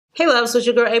Hey loves, so it's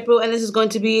your girl April, and this is going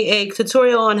to be a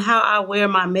tutorial on how I wear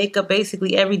my makeup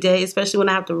basically every day, especially when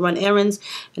I have to run errands,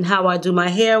 and how I do my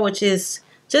hair, which is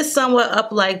just somewhat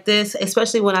up like this,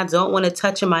 especially when I don't want to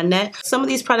touch in my neck. Some of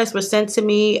these products were sent to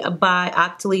me by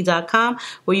Octoly.com,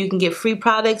 where you can get free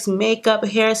products, makeup,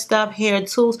 hair stuff, hair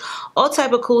tools, all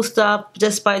type of cool stuff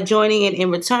just by joining. And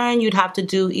in return, you'd have to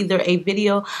do either a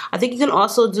video. I think you can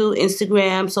also do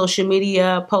Instagram, social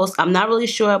media posts. I'm not really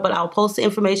sure, but I'll post the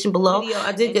information below.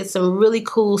 I did get some really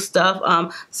cool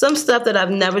stuff. Some stuff that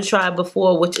I've never tried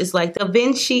before, which is like the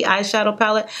Vinci eyeshadow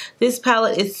palette. This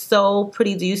palette is so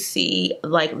pretty. Do you see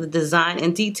like the design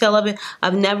and detail of it?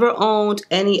 I've never owned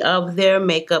any of their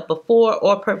makeup before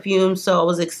or perfume, so I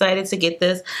was excited to get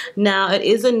this. Now it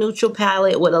is a neutral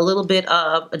palette with a little bit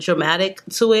of a dramatic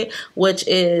to it, which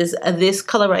is this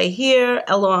color right here,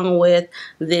 along with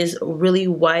this really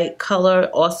white color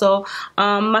also.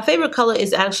 My favorite color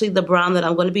is actually the brown that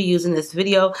I'm going to be using in this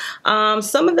video.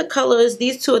 Some of the colors,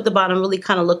 these two at the bottom, really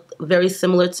kind of look very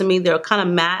similar to me. They're kind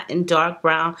of matte and dark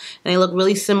brown, and they look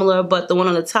really similar, but the one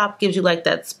on the top gives you like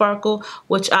that sparkle,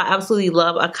 which I absolutely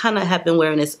love. I kind of have been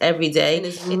wearing this every day, and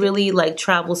it's really like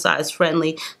travel size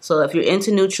friendly, so if you're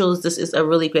into neutrals, this is a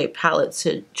really great palette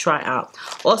to try out.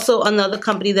 Also, another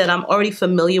company that I'm already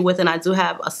familiar with, and I do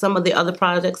have some of the other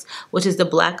products, which is the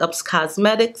Black Ups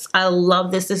Cosmetics. I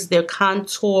love this. This is their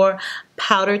contour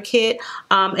powder kit,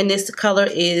 and this color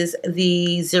is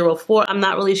the 04. I'm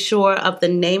not really sure of the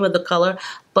name of the color,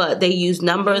 but they use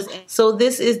numbers. So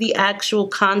this is the actual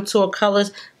contour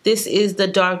colors. This is the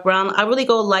dark brown. I really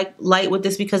go light with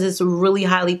this because it's really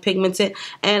highly pigmented,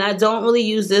 and I don't really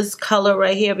use this color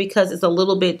right here because it's a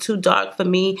little bit too dark for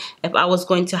me if I was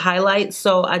going to highlight,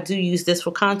 so I do use this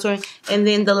for contouring. And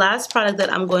then the last product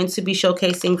that I'm going to be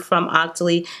showcasing from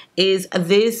Octoly is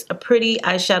this pretty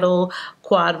eyeshadow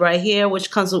quad right here, which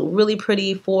comes with really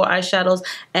pretty 4 eyeshadows,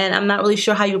 and I'm not really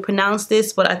sure how you pronounce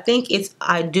this, but I think it's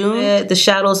Idun. The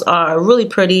shadows are really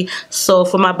pretty, so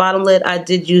for my bottom lid I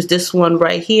did use this one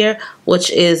right here,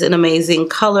 which is an amazing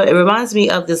color. It reminds me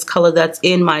of this color that's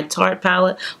in my Tarte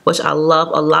palette, which I love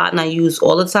a lot and I use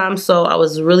all the time, so I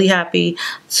was really happy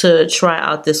to try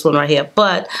out this one right here.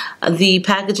 But the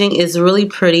packaging is really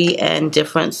pretty and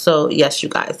different, so yes, you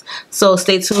guys. So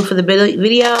stay tuned for the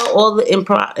video. All the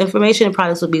information and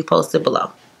products will be posted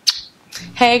below.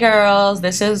 Hey girls,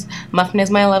 this is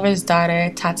Muffinismylovers'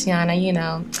 daughter, Tatiana, you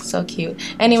know, so cute.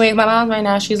 Anyways, my mom right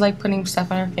now, she's like putting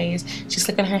stuff on her face. She's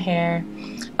slicking her hair.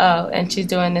 Oh, and she's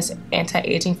doing this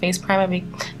anti-aging face primer.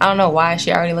 I don't know why,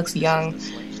 she already looks young.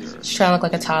 She's trying to look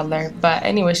like a toddler. But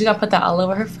anyway, she's gonna put that all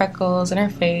over her freckles and her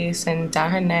face and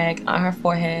down her neck, on her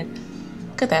forehead.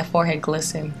 Look at that forehead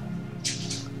glisten.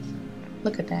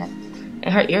 Look at that.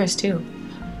 And her ears too.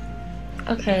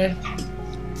 Okay.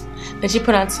 Then she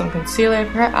put on some concealer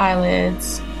for her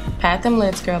eyelids. Pat them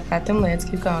lids, girl. Pat them lids.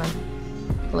 Keep going.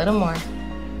 A little more.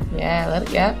 Yeah,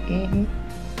 yep.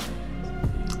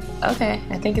 Okay,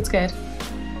 I think it's good.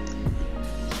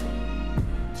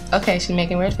 Okay, she's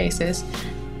making weird faces.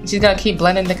 She's gonna keep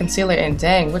blending the concealer in.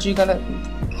 Dang, what you gonna...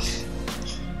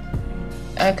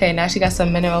 Okay, now she got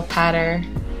some mineral powder.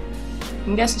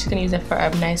 I'm guessing she's gonna use it for a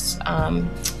nice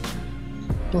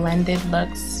blended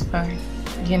looks for,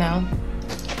 you know,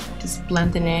 just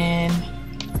blending in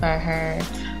for her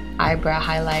eyebrow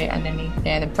highlight underneath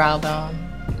there, the brow bone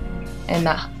and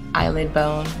the eyelid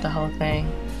bone, the whole thing,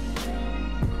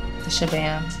 the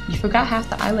shabam. You forgot half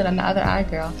the eyelid on the other eye,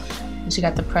 girl. And she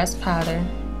got the pressed powder.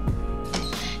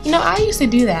 You know, I used to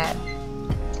do that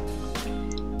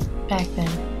back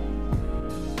then.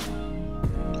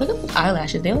 Look at the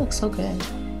eyelashes, they look so good.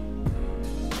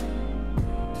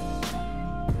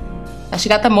 Now she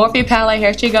got the Morphe palette.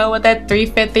 Here she go with that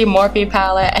 350 Morphe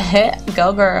palette.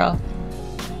 Go girl.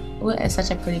 Ooh, it's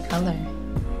such a pretty color.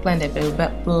 Blend it, boo,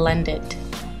 but blend it.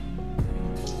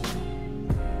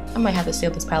 I might have to steal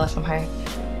this palette from her.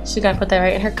 She's gonna put that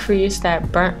right in her crease,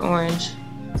 that burnt orange.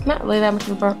 It's not really that much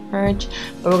of a burnt orange,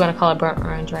 but we're gonna call it burnt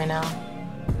orange right now.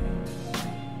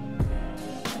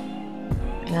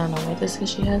 And I don't know what this is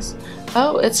she has.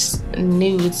 Oh, it's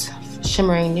nudes,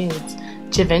 shimmering nudes.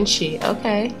 Givenchy,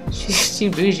 okay. She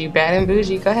bougie, bad and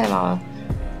bougie. Go ahead, mama.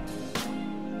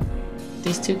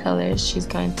 These two colors she's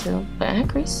going to put in her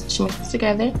crease. She mixes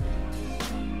together.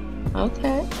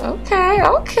 Okay.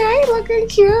 Looking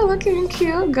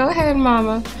cute. Go ahead,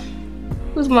 mama.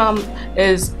 Whose mom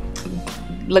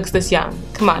looks this young?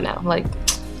 Come on now. Like,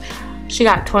 she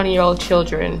got 20-year-old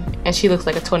children, and she looks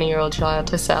like a 20-year-old child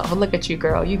herself. Look at you,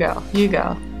 girl. You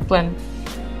go. Blend.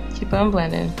 Keep on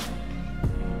blending.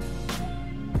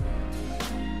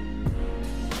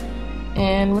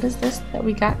 And what is this that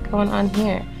we got going on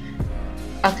here?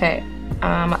 Okay,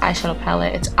 eyeshadow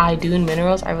palette. It's I Dune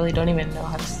Minerals. I really don't even know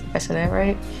how to, if I said that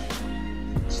right.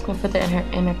 Just gonna put that in her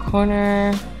inner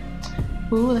corner.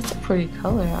 Ooh, that's a pretty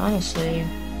color, honestly.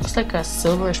 It's like a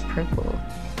silverish purple.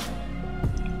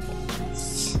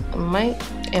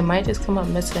 It might just come up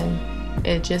missing.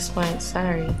 It just might.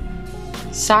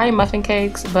 Sorry, muffin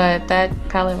cakes, but that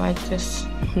palette might just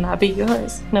not be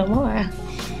yours no more.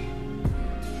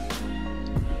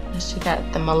 She got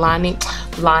the Milani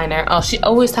liner. Oh, she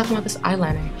always talking about this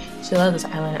eyeliner. She loves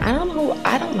this eyeliner. I don't know.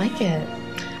 I don't like it.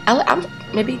 I'm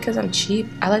maybe because I'm cheap.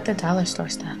 I like the dollar store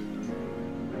stuff.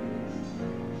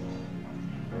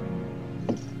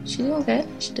 She doing good.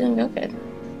 She doing real good.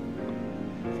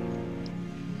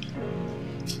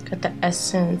 Got the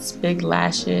Essence Big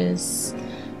Lashes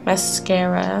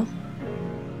mascara.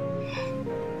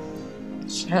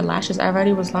 Her lashes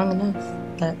already was long enough,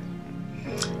 but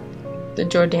the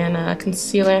Jordana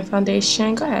concealer and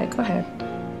foundation. Go ahead, go ahead.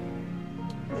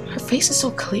 Her face is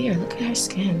so clear. Look at her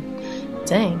skin.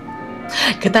 Dang.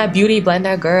 Get that beauty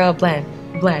blender, girl. Blend,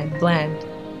 blend, blend.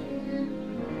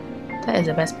 That is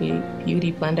the best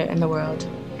beauty blender in the world.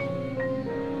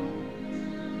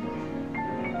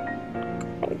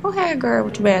 Go ahead, girl,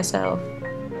 with your bad self.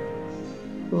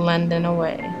 Blending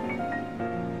away.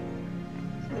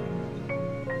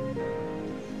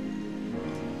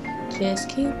 Just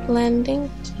keep blending,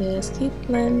 just keep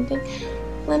blending.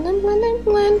 Blending, blending,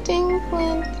 blending,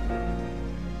 blend.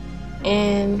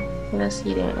 And what else are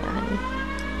you doing now, honey?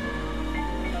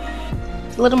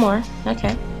 A little more,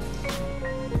 okay.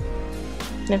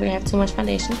 Never gonna have too much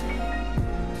foundation.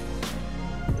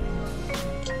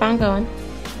 Keep on going.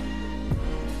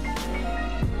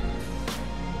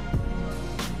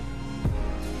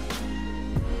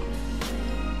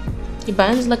 Your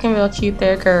bun's looking real cute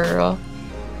there, girl.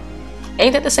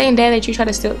 Ain't that the same day that you tried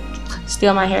to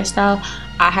steal my hairstyle?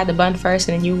 I had the bun first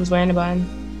and then you was wearing the bun.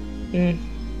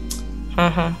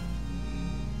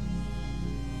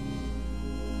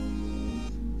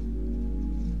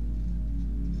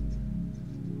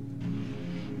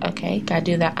 Okay, gotta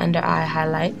do that under eye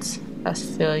highlights. I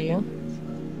feel you.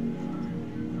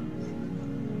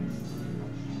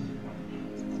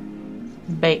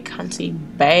 Bake, hunty,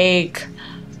 bake.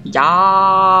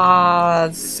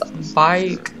 Yes,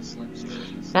 bake.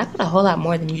 I put a whole lot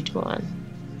more than you do on.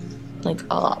 Like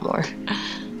a lot more.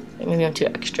 Maybe I'm too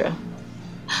extra.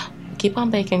 Keep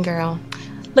on baking, girl.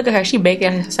 Look at her, she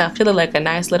baking herself. She look like a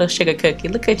nice little sugar cookie.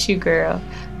 Look at you, girl.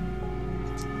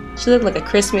 She look like a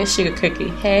Christmas sugar cookie.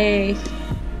 Hey.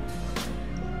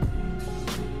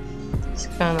 She's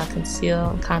gonna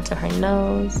conceal and contour her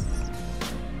nose.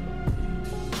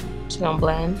 She's gonna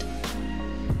blend.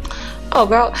 Oh,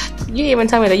 girl, you didn't even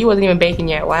tell me that you wasn't even baking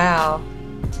yet. Wow.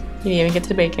 You didn't even get to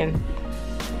the bacon.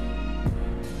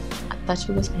 I thought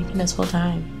you was baking this whole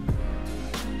time.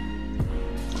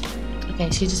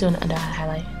 Okay, she's just doing an under eye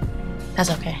highlight.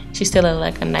 That's okay. She still looks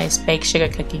like a nice baked sugar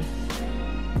cookie.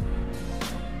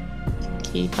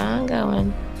 Keep on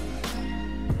going.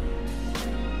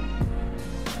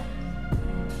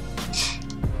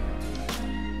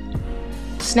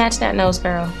 Snatch that nose,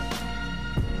 girl.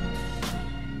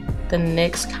 The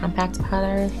NYX compact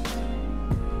powder.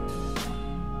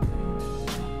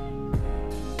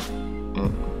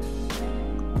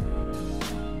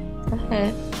 Go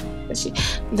ahead.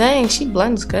 Dang, she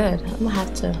blends good. I'm gonna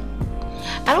have to.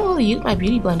 I don't really use my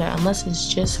beauty blender unless it's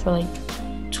just for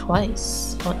like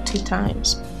twice or 2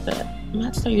 times, but I'm gonna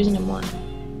have to start using it more.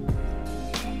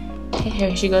 Okay,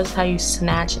 here she goes. How you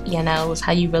snatch your nose,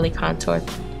 how you really contour.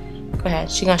 Go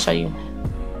ahead, she's gonna show you.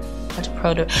 Watch a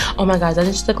pro do it. Oh my god,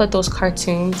 doesn't she look like those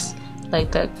cartoons,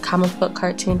 like the comic book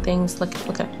cartoon things? Look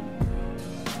at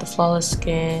the flawless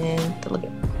skin. Look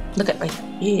at right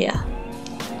there. Yeah.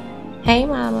 Hey,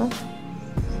 mama.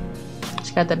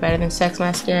 She got the Better Than Sex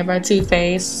mascara by Too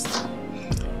Faced.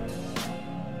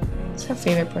 It's her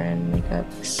favorite brand of makeup,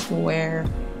 I swear.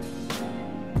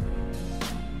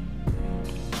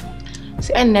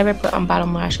 See, I never put on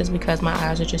bottom lashes because my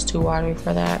eyes are just too watery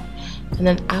for that. And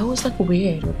then I was like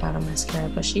weird with bottom mascara,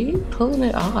 but she pulling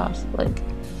it off. Like,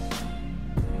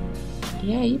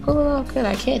 yeah, you pull it off good.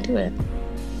 I can't do it.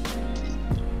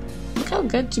 Look how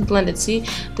good you blended. See,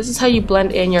 this is how you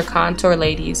blend in your contour,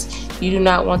 ladies. You do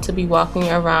not want to be walking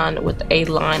around with a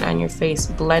line on your face.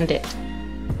 Blend it.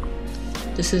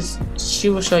 This is, she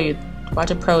will show you.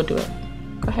 Watch a pro do it.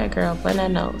 Go ahead, girl. Blend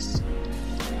that nose.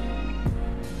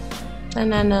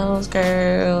 Blend that nose,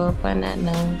 girl. Blend that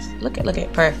nose. Look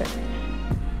at, perfect.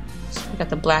 So we got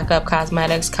the Black Up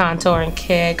Cosmetics contouring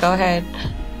kit. Go ahead.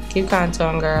 Keep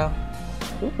contouring, girl.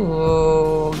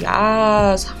 Ooh,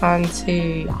 yes,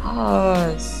 hunty,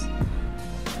 yes.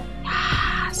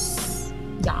 Yes.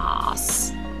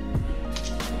 Yas.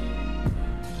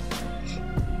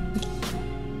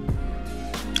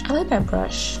 I like that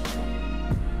brush.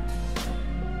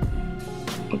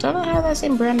 Don't I have that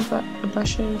same brand of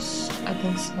brushes? I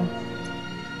think so.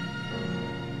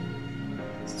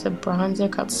 It's a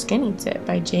bronzer called Skinny Tip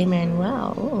by J.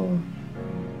 Manuel. Ooh.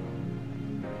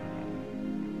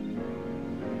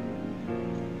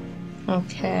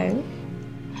 Okay.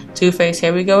 Too Faced,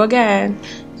 here we go again.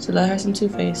 So let her some Too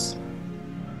Faced.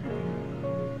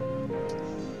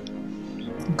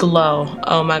 Glow.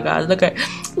 Oh my god, look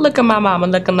at my mama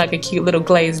looking like a cute little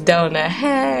glazed donut.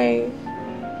 Hey.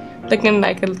 Looking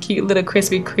like a cute little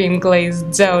Krispy Kreme glazed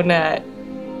donut.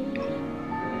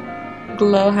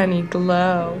 Glow, honey,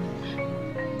 glow.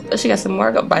 Oh, she got some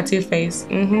more by Too Faced.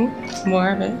 More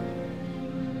of it.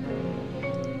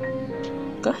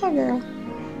 Go ahead, girl.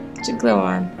 Put your glow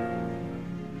on.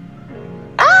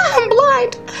 Ah, I'm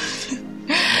blind.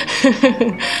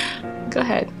 Go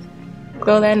ahead.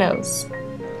 Glow that nose.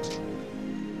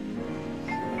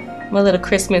 My little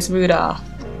Christmas Rudolph.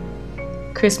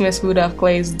 Christmas Rudolph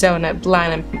glazed donut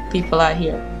blinding people out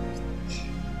here.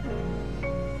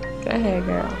 Go ahead,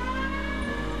 girl.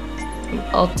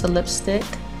 Ulta lipstick.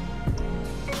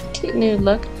 Cute nude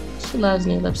look. She loves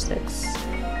nude lipsticks.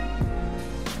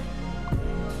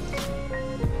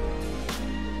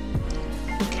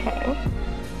 Okay.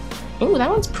 Ooh, that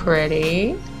one's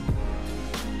pretty.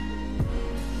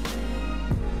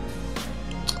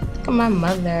 Look at my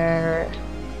mother.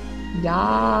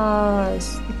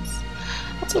 Yes.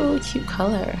 That's a really cute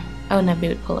color. I would never be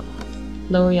able to pull it off.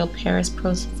 L'Oreal Paris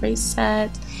Pro Face Set.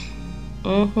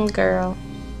 Girl.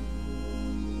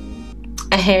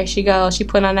 And here she goes. She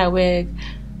put on that wig.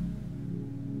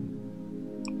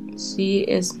 She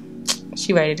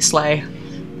ready to slay.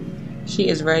 She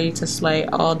is ready to slay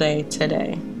all day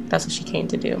today. That's what she came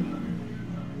to do.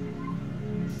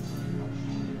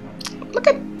 Look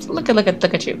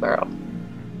at you, girl.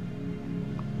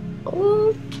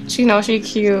 Ooh, she knows she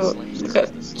cute.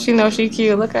 She knows she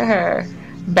cute. Look at her.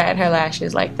 Batting her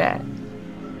lashes like that.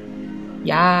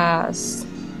 Yes.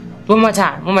 One more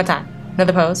time.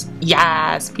 Another pose.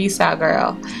 Yes. Peace out,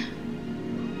 girl.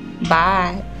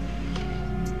 Bye.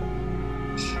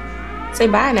 Say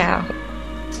bye now.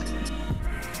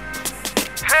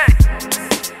 Hey.